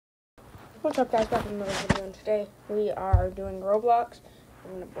What's up, guys? Back in another video, and today we are doing Roblox.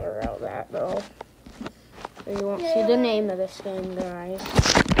 I'm gonna blur out that though, so you won't see the name of this game, guys.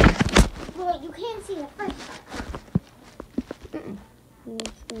 Well, you can't see the first part.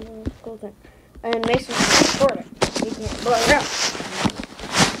 And Mason's gonna record it. He can't blur it out.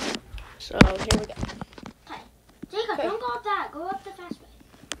 So here we go. Okay, Jacob, don't go up that. Go up the fast way.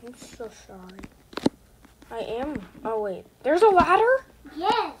 I'm so sorry. I am. Oh wait, there's a ladder?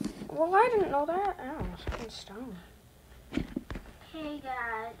 Yes. Well, I didn't know that. Ow, fucking stone. Okay,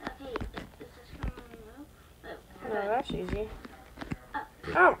 guys. Okay, is this coming up? No, that's easy.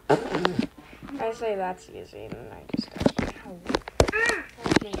 Oh! I say that's easy, and I just got ow.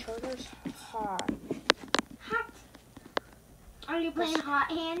 My shoulder's hot. Hot. Are you playing Hot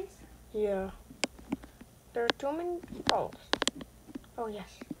Hands? Yeah. There are too many balls. Oh,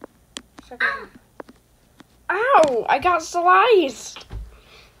 yes. Second. Ow! I got sliced!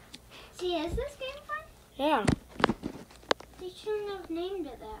 See, is this game fun? Yeah. They shouldn't have named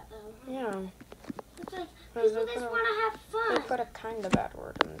it that, though. Yeah. It's like, Because people just want to have fun. They put a kind of bad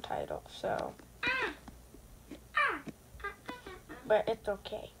word in the title, so. But it's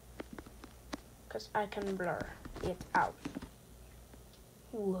okay. Because I can blur it out.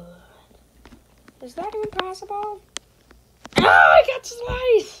 What? Is that even possible? Oh, I got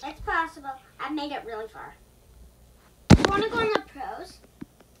sliced! It's possible. I made it really far. You want to go in the pros?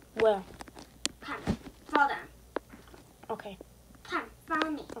 Well. Come, fall down. Okay. Come, follow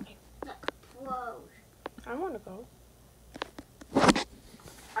me. Okay. Look, whoa. I want to go.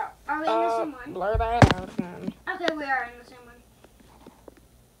 Are we in the same one? Blur that out again. Okay, we are in the same one.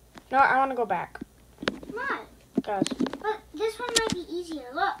 No, I want to go back. What? Guys. But this one might be easier.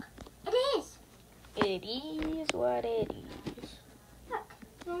 Look, it is. It is what it is. Look,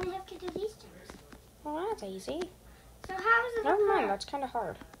 you only have to do these things. Well, that's easy. So how is it? Never mind, that's kind of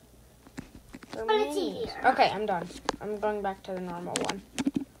hard. But it's easier. Okay, I'm done. I'm going back to the normal one.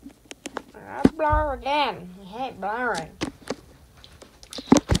 I'll blur again. I hate blurring.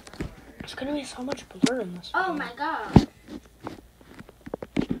 There's going to be so much blur in this Oh game. my god.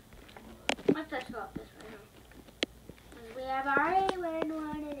 Let's just go up this way now. Because we have already learned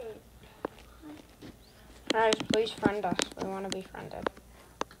what it is. Guys, please friend us. We want to be friended.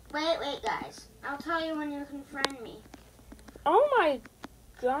 Wait, guys. I'll tell you when you can friend me. Oh my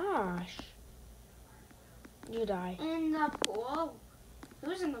gosh. You die. In the pool?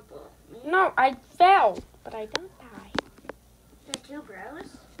 Who's in the pool? Me? No, I fell, but I don't die. The two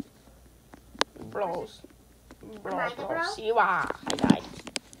bros? Bros. Am I the bro? You are. I died.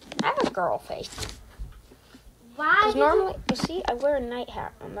 I have a girl face. Why? Because normally, you see, I wear a night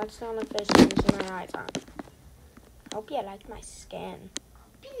hat, and that's the only face I can see my eyes on. Hope you like my skin.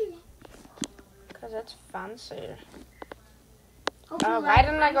 Because it's fancy. Oh, why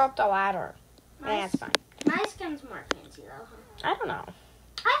didn't I go up the ladder? Yeah, it's fine. My skin's more fancy, though, huh? I don't know.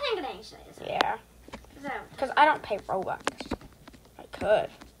 I think it actually is. Yeah. Because I don't pay Robux. I could.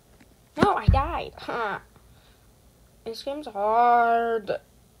 No, I died. Huh. This game's hard.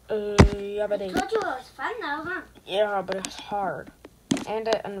 Yeah, but I told you it was fun, though, huh? Yeah, but it's hard. And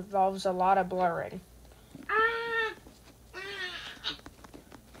it involves a lot of blurring.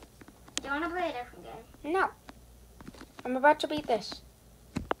 Do you want to play a different game? No. I'm about to beat this.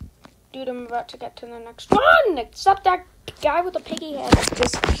 Dude, I'm about to get to the next one! Except that guy with the piggy head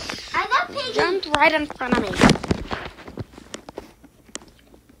just I love piggy. jumped right in front of me.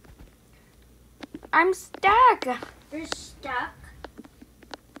 I'm stuck. You're stuck.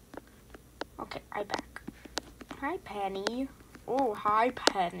 Okay, I'm back. Hi, Penny. Oh, hi,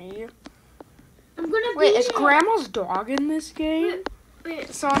 Penny. I'm gonna Wait, beat is it. Grandma's dog in this game?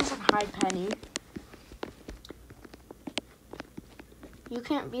 Wait. Someone said hi, Penny. You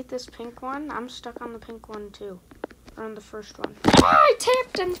can't beat this pink one? I'm stuck on the pink one, too. Or on the first one. Ah, I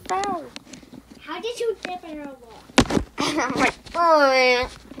tipped and fell. How did you dip in a wall? And I'm like, Why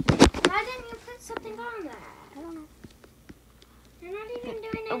didn't you put something on that? I don't know. You're not even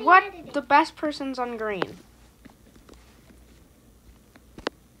doing any What? editing. The best person's on green.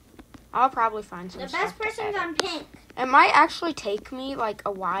 I'll probably find some The stuff best to person's edit. on pink. It might actually take me, like,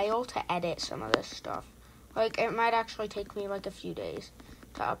 a while to edit some of this stuff. Like, it might actually take me, like, a few days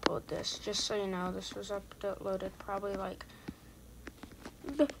to upload this. Just so you know, this was uploaded probably, like...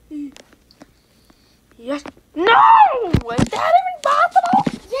 Yes. No! Is that even possible?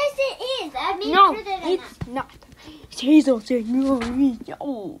 Yes, it is. I mean, No, further than it's not. Hazel said no.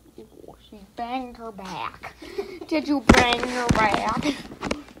 Oh, she banged her back. Did you bang her back?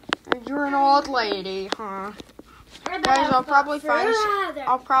 You're an old lady, huh? that. Guys, I'll probably find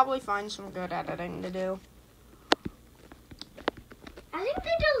further. some good editing to do. I think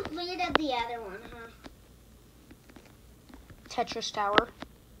they deleted of the other one, huh? Tetris Tower?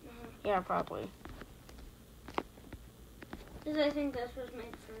 Uh-huh. Yeah, probably. Because I think this was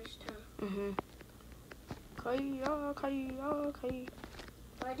made first, huh? Mm-hmm. Kaya.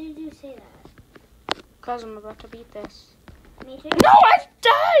 Why did you say that? Because I'm about to beat this. Me too. No, I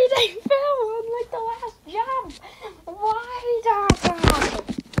died! I fell on like the last jump! Why did I die?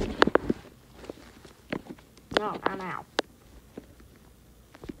 No, I'm out.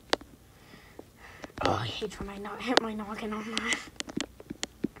 Oh, I hate when I not hit my noggin on that.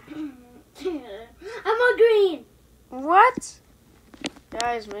 I'm on green. What?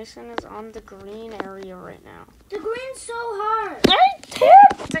 Guys, Mason is on the green area right now. The green's so hard. I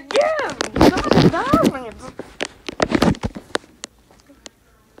tipped again! God damn it!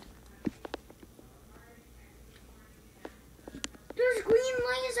 There's green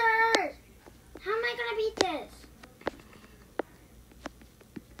lasers. How am I gonna beat this?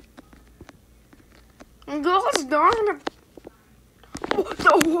 God darn it! What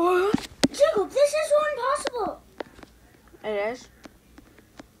the what? Jacob, this is so impossible. It is?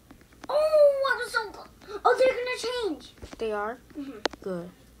 Oh, I was so close. Oh, they're gonna change. They are? Mm-hmm. Good.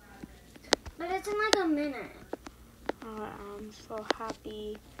 But it's in like a minute. Oh, I'm so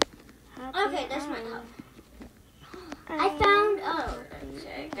happy. Okay, this might help. I found. Oh,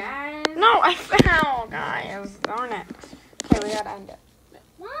 okay, guys. No, I found, guys. Darn it. Okay, we gotta end it.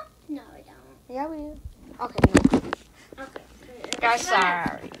 What? No, I don't. Yeah, we do. Okay, no. Okay. Guys,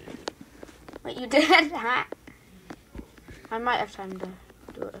 sorry. Wait, you did that? I might have time to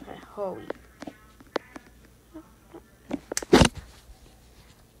do it. Okay, holy.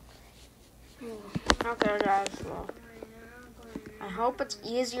 Okay, guys, well, I hope it's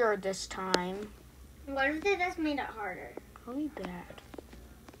easier this time. What if they just made it harder? Really bad.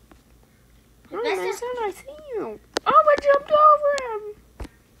 The Oh, best is- Mason, I see you. Oh, I jumped over him.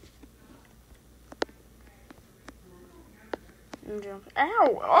 I'm jumping.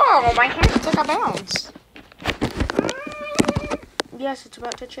 Ow! Oh, my hand took a bounce. Yes, it's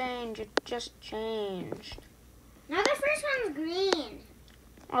about to change. It just changed. Now the first one's green.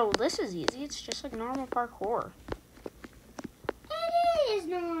 Oh, this is easy. It's just like normal parkour. It is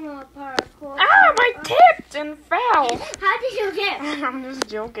normal parkour. Ah, I tipped and fell. How did you get? I'm just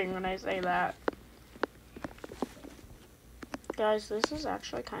joking when I say that. Guys, this is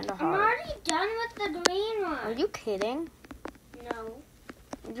actually kind of I'm hard. already done with the green one. Are you kidding? No.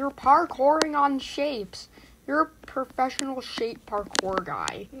 You're parkouring on shapes. You're a professional shape parkour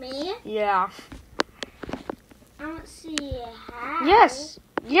guy. Me? Yeah. I don't see how. Yes.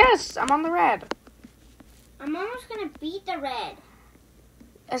 Yes, I'm on the red. I'm almost gonna beat the red.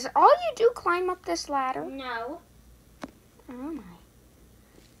 Is all you do climb up this ladder? No. Oh my.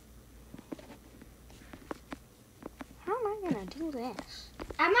 How am I gonna do this?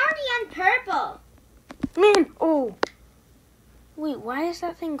 I'm already on purple. Man, oh. Wait, why is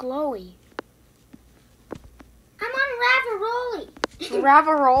that thing glowy? I'm on ravioli.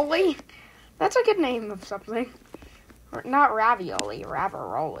 Ravioli? That's a good name of something. Or not ravioli,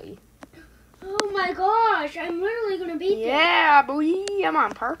 ravioli. Oh my gosh, I'm literally gonna beat this. Yeah, boy, I'm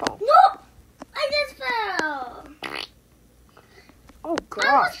on purple. No! I just fell. Oh I gosh.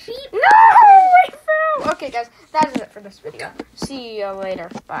 almost beat No, I fell. Okay, guys, that is it for this video. See you later.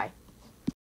 Bye.